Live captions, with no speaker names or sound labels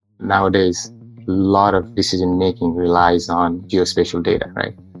nowadays, a lot of decision making relies on geospatial data,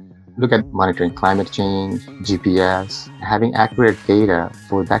 right? Look at monitoring climate change, GPS. Having accurate data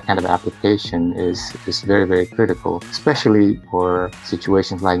for that kind of application is very, very critical, especially for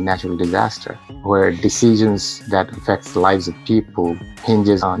situations like natural disaster, where decisions that affect the lives of people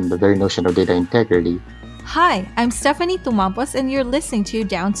hinges on the very notion of data integrity. Hi, I'm Stephanie Tumampos, and you're listening to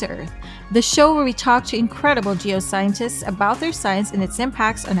Down to Earth, the show where we talk to incredible geoscientists about their science and its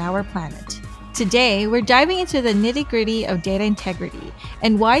impacts on our planet. Today, we're diving into the nitty-gritty of data integrity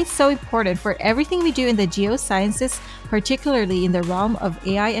and why it's so important for everything we do in the geosciences, particularly in the realm of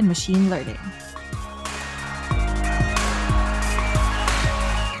AI and machine learning.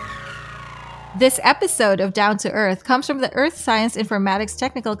 This episode of Down to Earth comes from the Earth Science Informatics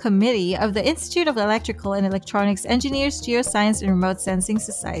Technical Committee of the Institute of Electrical and Electronics Engineers Geoscience and Remote Sensing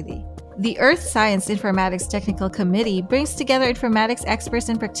Society. The Earth Science Informatics Technical Committee brings together informatics experts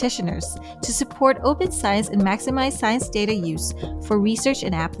and practitioners to support open science and maximize science data use for research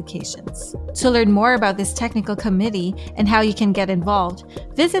and applications. To learn more about this technical committee and how you can get involved,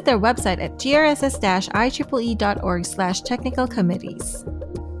 visit their website at grss-ieee.org/technical committees.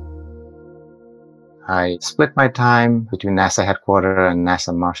 I split my time between NASA headquarters and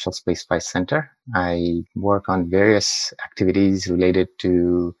NASA Marshall Space Flight Center. I work on various activities related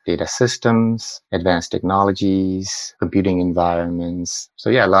to data systems, advanced technologies, computing environments. So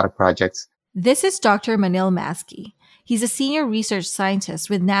a lot of projects. This is Dr. Manil Maskey. He's a senior research scientist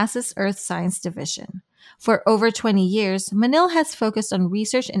with NASA's Earth Science Division. For over 20 years, Manil has focused on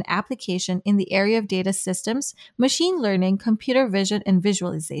research and application in the area of data systems, machine learning, computer vision, and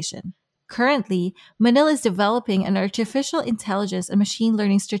visualization. Currently, Manil is developing an artificial intelligence and machine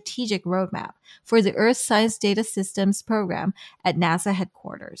learning strategic roadmap for the Earth Science Data Systems program at NASA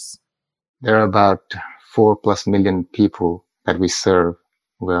headquarters. There are about 4+ million people that we serve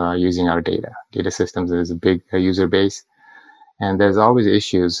who are using our data. Data systems is a big user base, and there's always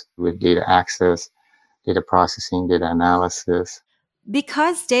issues with data access, data processing, data analysis.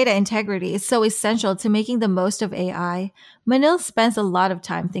 Because data integrity is so essential to making the most of AI, Manil spends a lot of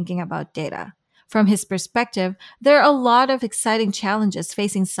time thinking about data. From his perspective, there are a lot of exciting challenges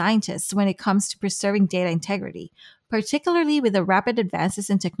facing scientists when it comes to preserving data integrity, particularly with the rapid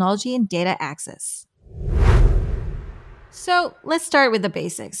advances in technology and data access. So let's start with the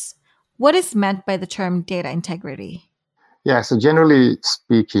basics. What is meant by the term data integrity? So generally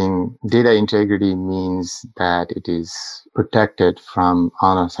speaking, data integrity means that it is protected from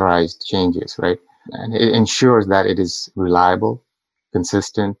unauthorized changes, right? And it ensures that it is reliable,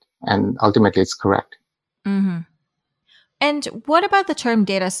 consistent, and ultimately it's correct. Mm-hmm. And what about the term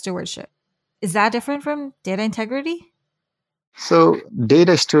data stewardship? Is that different from data integrity? So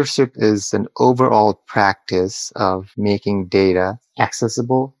data stewardship is an overall practice of making data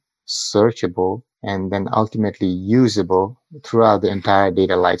accessible, searchable, and then ultimately usable throughout the entire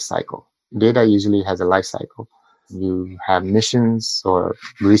data lifecycle. Data usually has a life cycle. You have missions or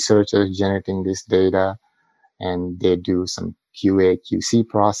researchers generating this data, and they do some QA, QC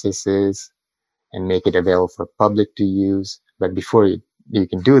processes and make it available for public to use. But before you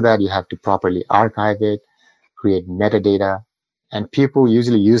can do that, you have to properly archive it, create metadata, and people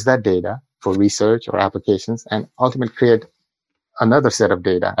usually use that data for research or applications and ultimately create another set of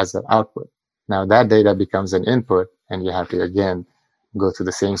data as an output. Now that data becomes an input, and you have to again go through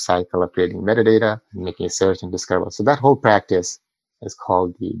the same cycle of creating metadata, making a search and discoverable. So that whole practice is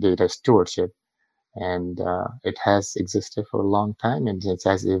called the data stewardship. And it has existed for a long time, and it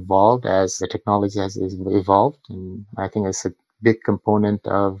has evolved as the technology has evolved. And I think it's a big component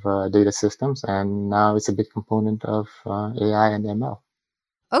of data systems, and now it's a big component of AI and ML.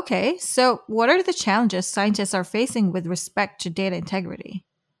 Okay, so what are the challenges scientists are facing with respect to data integrity?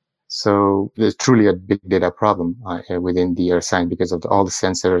 So there's truly a big data problem within the Earth science because of all the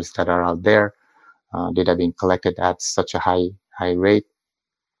sensors that are out there, data being collected at such a high rate.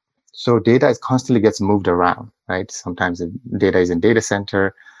 So data constantly gets moved around, right? Sometimes the data is in data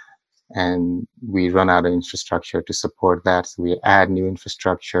center, and we run out of infrastructure to support that. So we add new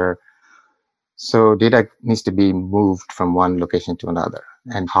infrastructure. So data needs to be moved from one location to another.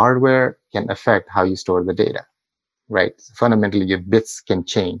 And hardware can affect how you store the data, right? Fundamentally, your bits can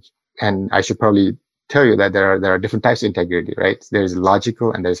change. And I should probably tell you that there are different types of integrity, right? There's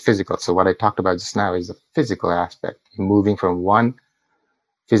logical and there's physical. So what I talked about just now is the physical aspect, moving from one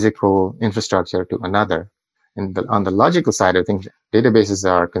physical infrastructure to another. And on the logical side of things, databases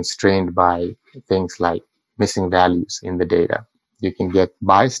are constrained by things like missing values in the data. You can get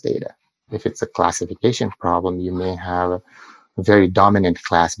biased data. If it's a classification problem, you may have a very dominant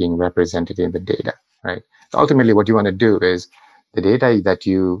class being represented in the data, right? So ultimately, what you want to do is the data that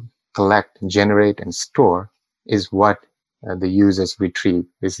you collect, generate, and store is what the users retrieve.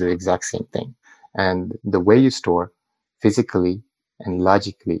 Is the exact same thing. And the way you store physically and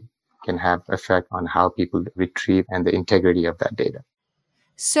logically can have effect on how people retrieve and the integrity of that data.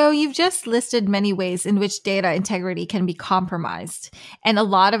 So, you've just listed many ways in which data integrity can be compromised. And a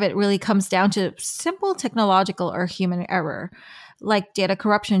lot of it really comes down to simple technological or human error, like data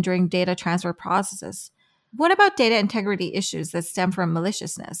corruption during data transfer processes. What about data integrity issues that stem from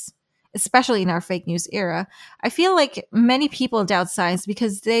maliciousness? Especially in our fake news era, I feel like many people doubt science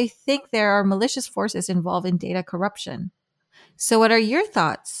because they think there are malicious forces involved in data corruption. So, what are your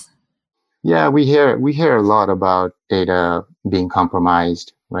thoughts? Yeah, we hear a lot about data being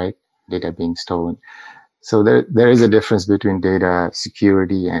compromised, right? Data being stolen. So there is a difference between data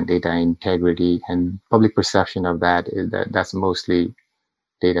security and data integrity, and public perception of that is that that's mostly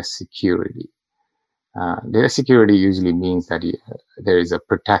data security. Data security usually means that there is a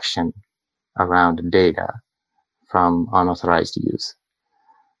protection around data from unauthorized use.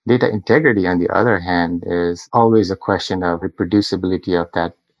 Data integrity, on the other hand, is always a question of reproducibility of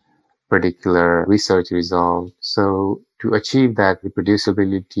that particular research result. So to achieve that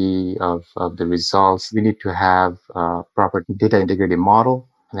reproducibility of the results, we need to have a proper data integrity model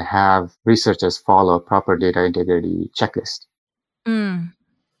and have researchers follow a proper data integrity checklist. Mm.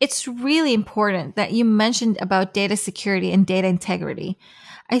 It's really important that you mentioned about data security and data integrity.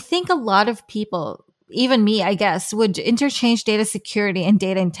 I think a lot of people, even me, I guess, would interchange data security and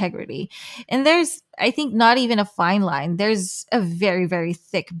data integrity. And there's, I think, not even a fine line. There's a very, very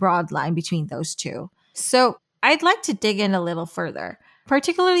thick, broad line between those two. So I'd like to dig in a little further,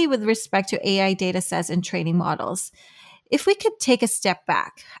 particularly with respect to AI data sets and training models. If we could take a step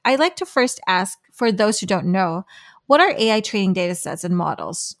back, I'd like to first ask for those who don't know, what are AI training data sets and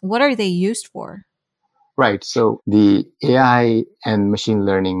models? What are they used for? Right. So the AI and machine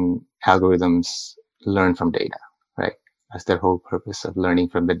learning algorithms learn from data, right? That's their whole purpose of learning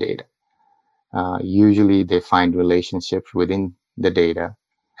from the data. Usually they find relationships within the data,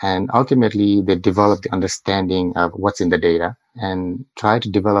 and ultimately they develop the understanding of what's in the data and try to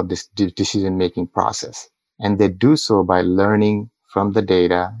develop this decision making process. And they do so by learning from the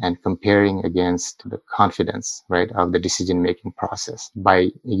data and comparing against the confidence, right, of the decision making process by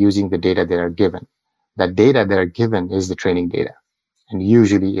using the data they are given. That data that are given is the training data. And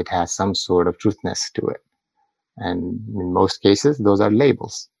usually it has some sort of truthness to it. And in most cases, those are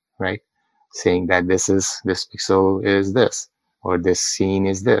labels, right? Saying that this pixel is this, or this scene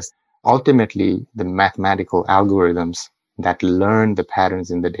is this. Ultimately, the mathematical algorithms that learn the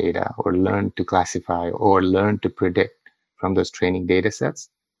patterns in the data or learn to classify or learn to predict from those training data sets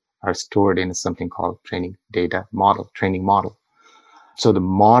are stored in something called training model. So the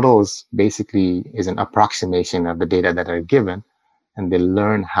models basically is an approximation of the data that are given, and they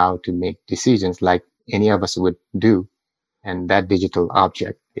learn how to make decisions like any of us would do. And that digital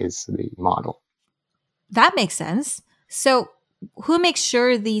object is the model. That makes sense. So, who makes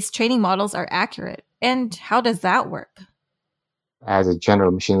sure these training models are accurate? And how does that work? As a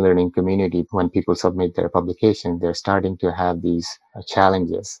general machine learning community, when people submit their publication, they're starting to have these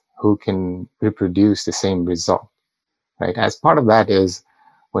challenges. Who can reproduce the same result, right? As part of that is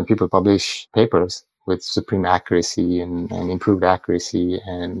when people publish papers with supreme accuracy and improved accuracy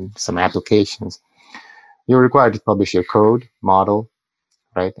and some applications, you're required to publish your code, model,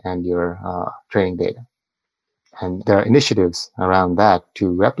 right, and your training data. And there are initiatives around that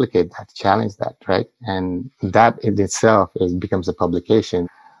to replicate that, challenge that, right? And that in itself becomes a publication.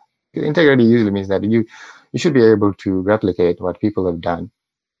 Integrity usually means that you should be able to replicate what people have done,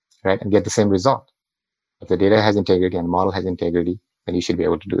 right, and get the same result. If the data has integrity and the model has integrity, then you should be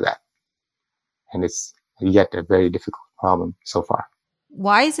able to do that. And it's yet a very difficult problem so far.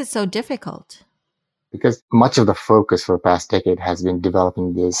 Why is it so difficult? Because much of the focus for the past decade has been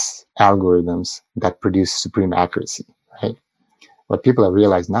developing these algorithms that produce supreme accuracy, right? What people have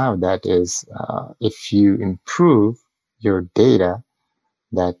realized now that is if you improve your data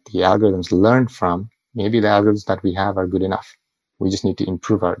that the algorithms learn from, maybe the algorithms that we have are good enough. We just need to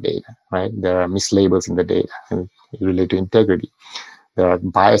improve our data, right? There are mislabels in the data related to integrity. There are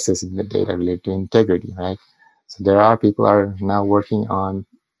biases in the data related to integrity, right? So there are people are now working on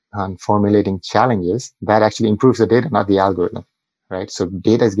formulating challenges that actually improves the data, not the algorithm, right? So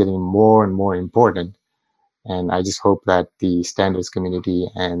data is getting more and more important. And I just hope that the standards community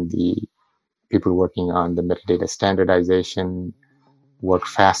and the people working on the metadata standardization work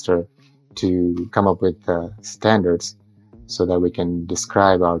faster to come up with standards so that we can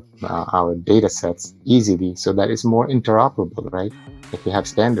describe our data sets easily so that it's more interoperable, right? If we have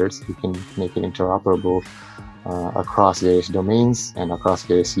standards, we can make it interoperable across various domains and across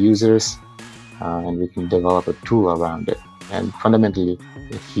various users, and we can develop a tool around it. And fundamentally,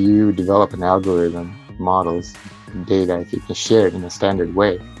 if you develop an algorithm, models, data, if you can share it in a standard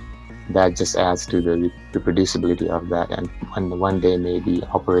way, that just adds to the reproducibility of that, and one day maybe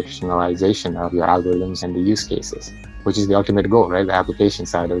operationalization of your algorithms and the use cases, which is the ultimate goal, right? The application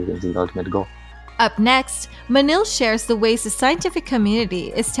side of things is the ultimate goal. Up next, Manil shares the ways the scientific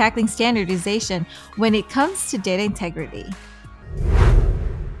community is tackling standardization when it comes to data integrity.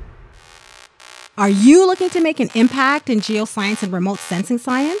 Are you looking to make an impact in geoscience and remote sensing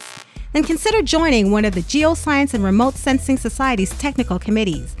science? Then consider joining one of the Geoscience and Remote Sensing Society's technical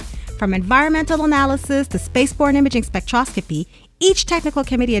committees. From environmental analysis to spaceborne imaging spectroscopy, each technical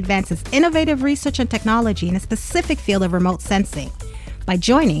committee advances innovative research and technology in a specific field of remote sensing. By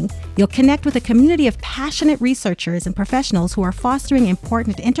joining, you'll connect with a community of passionate researchers and professionals who are fostering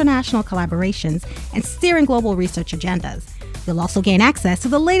important international collaborations and steering global research agendas. You'll also gain access to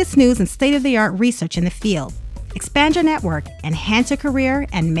the latest news and state-of-the-art research in the field. Expand your network, enhance your career,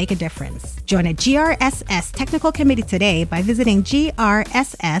 and make a difference. Join a GRSS Technical Committee today by visiting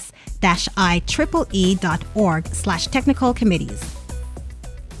grss-ieee.org/technical committees.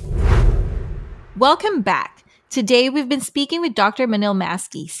 Welcome back. Today, we've been speaking with Dr. Manil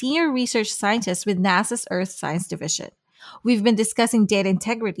Mastry, Senior Research Scientist with NASA's Earth Science Division. We've been discussing data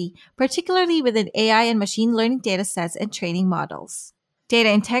integrity, particularly within AI and machine learning datasets and training models. Data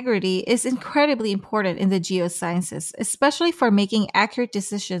integrity is incredibly important in the geosciences, especially for making accurate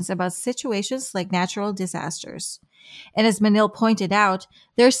decisions about situations like natural disasters. And as Manil pointed out,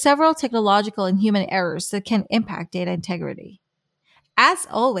 there are several technological and human errors that can impact data integrity. As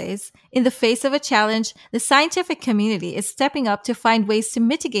always, in the face of a challenge, the scientific community is stepping up to find ways to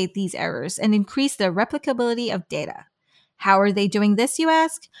mitigate these errors and increase the replicability of data. How are they doing this, you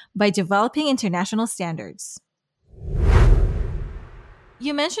ask? By developing international standards.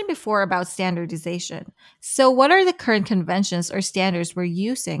 You mentioned before about standardization. So what are the current conventions or standards we're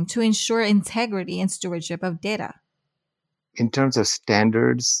using to ensure integrity and stewardship of data? In terms of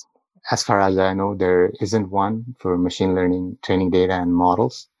standards, as far as I know, there isn't one for machine learning training data and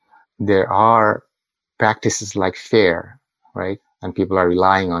models. There are practices like FAIR, right? And people are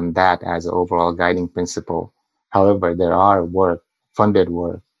relying on that as an overall guiding principle. However, there are funded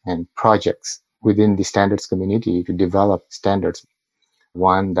work and projects within the standards community to develop standards.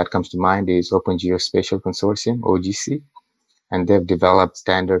 One that comes to mind is Open Geospatial Consortium, OGC, and they've developed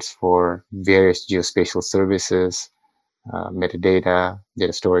standards for various geospatial services, metadata,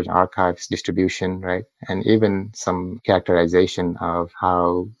 data storage, archives, distribution, right? And even some characterization of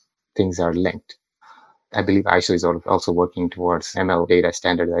how things are linked. I believe ISO is also working towards ML data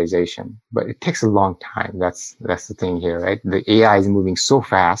standardization, but it takes a long time. That's the thing here, right? The AI is moving so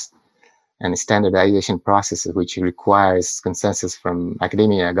fast, and standardization processes, which requires consensus from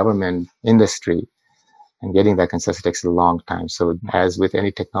academia, government, industry, and getting that consensus takes a long time. So as with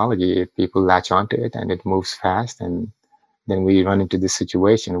any technology, if people latch onto it and it moves fast, and then we run into this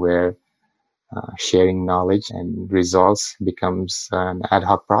situation where sharing knowledge and results becomes an ad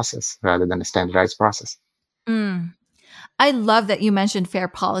hoc process rather than a standardized process. I love that you mentioned FAIR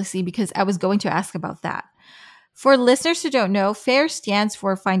policy because I was going to ask about that. For listeners who don't know, FAIR stands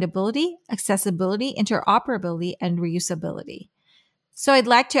for findability, accessibility, interoperability, and reusability. So I'd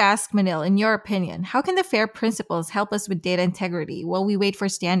like to ask Manil, in your opinion, how can the FAIR principles help us with data integrity while we wait for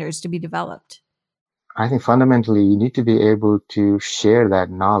standards to be developed? I think fundamentally you need to be able to share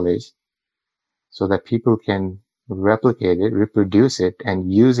that knowledge so that people can replicate it, reproduce it, and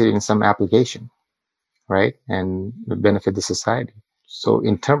use it in some application, right? And benefit the society. So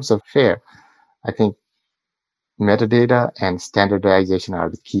in terms of FAIR, I think metadata and standardization are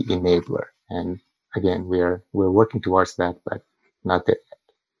the key enabler. And again, we're working towards that, but not there yet.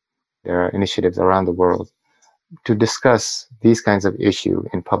 There are initiatives around the world to discuss these kinds of issues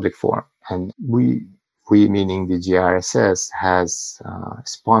in public forum. And we meaning the GRSS, has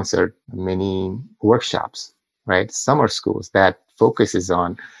sponsored many workshops, right? Summer schools that focuses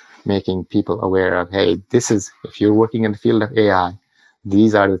on making people aware of, hey, if you're working in the field of AI,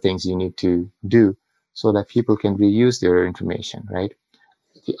 these are the things you need to do so that people can reuse their information, right?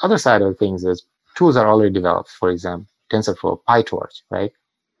 The other side of things is tools are already developed. For example, TensorFlow, PyTorch, right?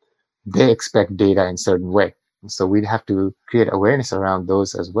 They expect data in a certain way. So we'd have to create awareness around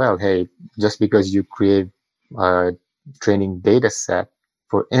those as well. Hey, just because you create a training data set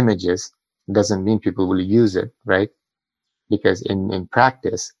for images doesn't mean people will use it, right? Because in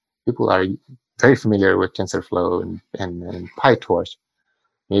practice, people are very familiar with TensorFlow and PyTorch.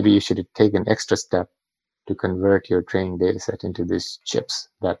 Maybe you should take an extra step to convert your training data set into these chips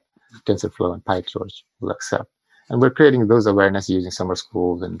that TensorFlow and PyTorch will accept. And we're creating those awareness using summer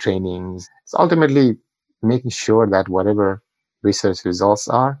schools and trainings. It's ultimately making sure that whatever research results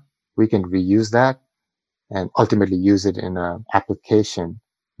are, we can reuse that and ultimately use it in an application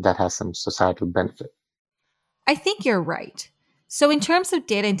that has some societal benefit. I think you're right. So in terms of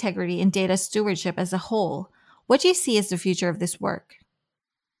data integrity and data stewardship as a whole, what do you see as the future of this work?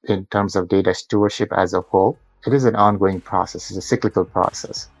 In terms of data stewardship as a whole, it is an ongoing process. It's a cyclical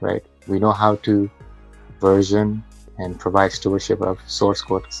process, right? We know how to version and provide stewardship of source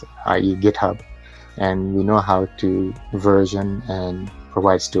code, i.e. GitHub, and we know how to version and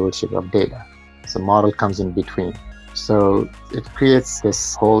provide stewardship of data. So model comes in between. So it creates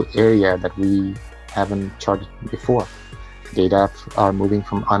this whole area that we haven't charted before. Data are moving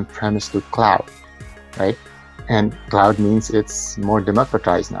from on-premise to cloud, right? And cloud means it's more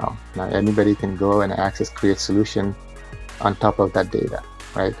democratized now. Now anybody can go and access, create solution on top of that data,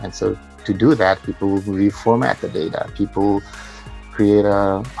 right? And so to do that, people will reformat the data. People create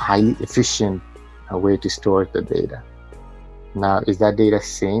a highly efficient way to store the data. Now, is that data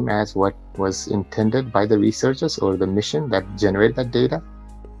same as what was intended by the researchers or the mission that generated that data?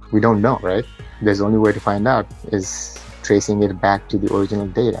 We don't know, right? There's only way to find out is tracing it back to the original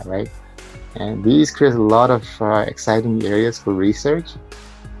data, right? And these create a lot of exciting areas for research,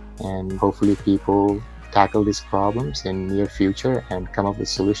 and hopefully people tackle these problems in near future and come up with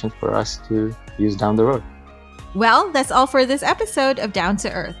solutions for us to use down the road. Well, that's all for this episode of Down to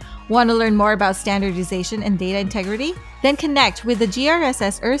Earth. Want to learn more about standardization and data integrity? Then connect with the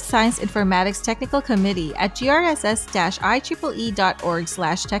GRSS Earth Science Informatics Technical Committee at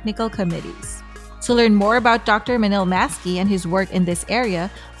grss-ieee.org/technical committees. To learn more about Dr. Manil Maskey and his work in this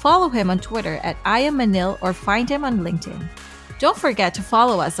area, follow him on Twitter at IamManil or find him on LinkedIn. Don't forget to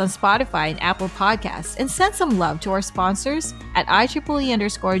follow us on Spotify and Apple Podcasts and send some love to our sponsors at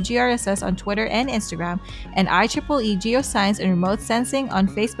IEEE_GRSS on Twitter and Instagram and IEEE Geoscience and Remote Sensing on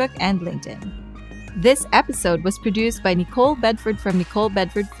Facebook and LinkedIn. This episode was produced by Nicole Bedford from Nicole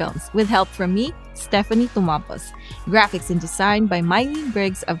Bedford Films with help from me, Stephanie Tumampos. Graphics and design by Mylene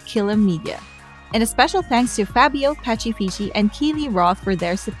Briggs of Killam Media. And a special thanks to Fabio Pacifici and Keely Roth for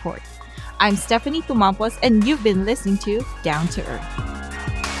their support. I'm Stephanie Tumampos, and you've been listening to Down to Earth.